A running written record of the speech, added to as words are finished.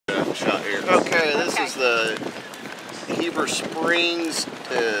the Heber Springs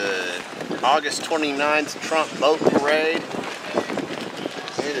August 29th Trump Boat Parade.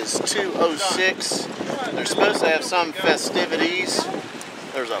 It is 2:06. They're supposed to have some festivities.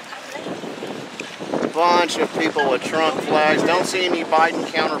 There's a bunch of people with Trump flags. Don't see any Biden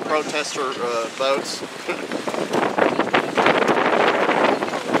counter-protester boats.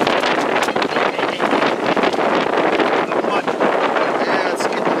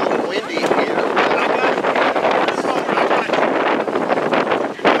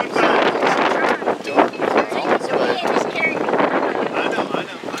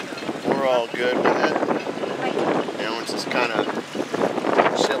 Good with it. Everyone's just kind of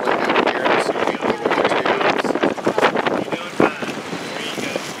chilling out here.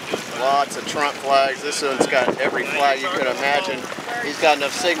 Lots of Trump flags. This one's got every flag you could imagine. He's got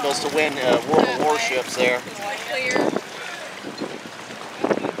enough signals to win World of Warships there.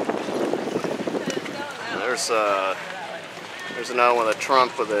 There's another one with a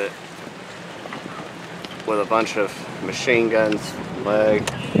Trump with a bunch of machine guns flag.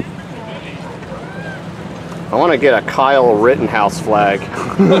 I want to get a Kyle Rittenhouse flag.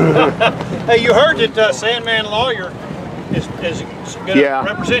 Hey, you heard that Sandman Lawyer is going to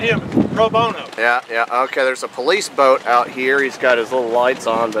represent him pro bono. Yeah. Okay, there's a police boat out here. He's got his little lights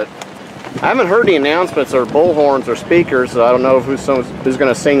on, but I haven't heard any announcements or bullhorns or speakers, so I don't know if who's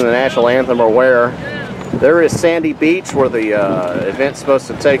going to sing the national anthem or where. There is Sandy Beach, where the event's supposed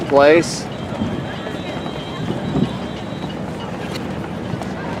to take place.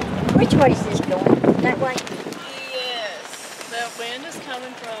 Which way is this going? That way? The wind is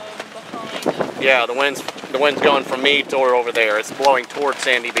coming from behind us. Yeah, the wind's going from me toward over there. It's blowing toward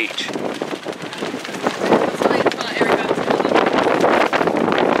Sandy Beach.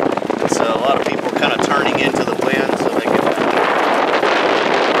 So a lot of people are kind of turning into the wind so they can.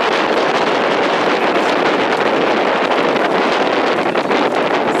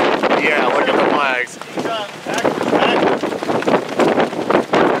 Yeah, look at the flags.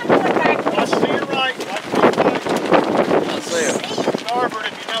 Starboard,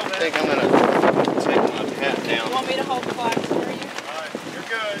 if you know that. I think I'm going to take my hat down. You want me to hold the flags for you? Alright, you're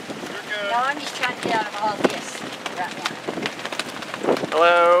good. You're good. No, I'm just trying to get out of all this right now.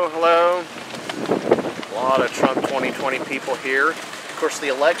 Hello. A lot of Trump 2020 people here. Of course, the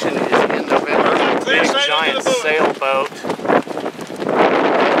election is in November. Big giant sailboat.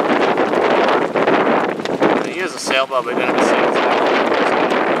 He is a sailboat, but he doesn't have a sailboat.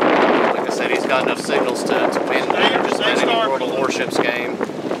 Like I said, he's got enough signals to win any World of Warships game.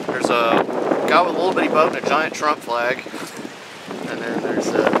 There's a guy with a little bitty boat and a giant Trump flag. And then there's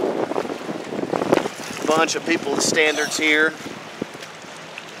a bunch of people with standards here.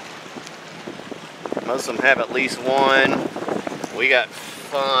 Most of them have at least one. We got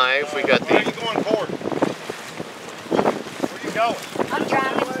 5. We got the. Where are you going for? Where are you going? I'm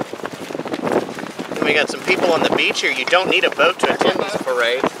driving. And we got some people on the beach here. You don't need a boat to attend this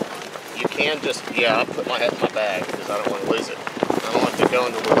parade. You can just, I'll put my head in my bag because I don't want to lose it. I don't want it to go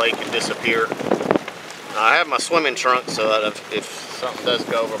into the lake and disappear. I have my swimming trunk so that if something does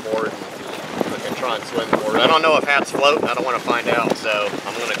go overboard, I can try and swim for it. I don't know if hats float. I don't want to find out, so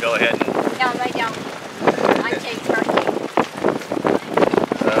I'm going to go ahead and. No, they don't. I take turkey.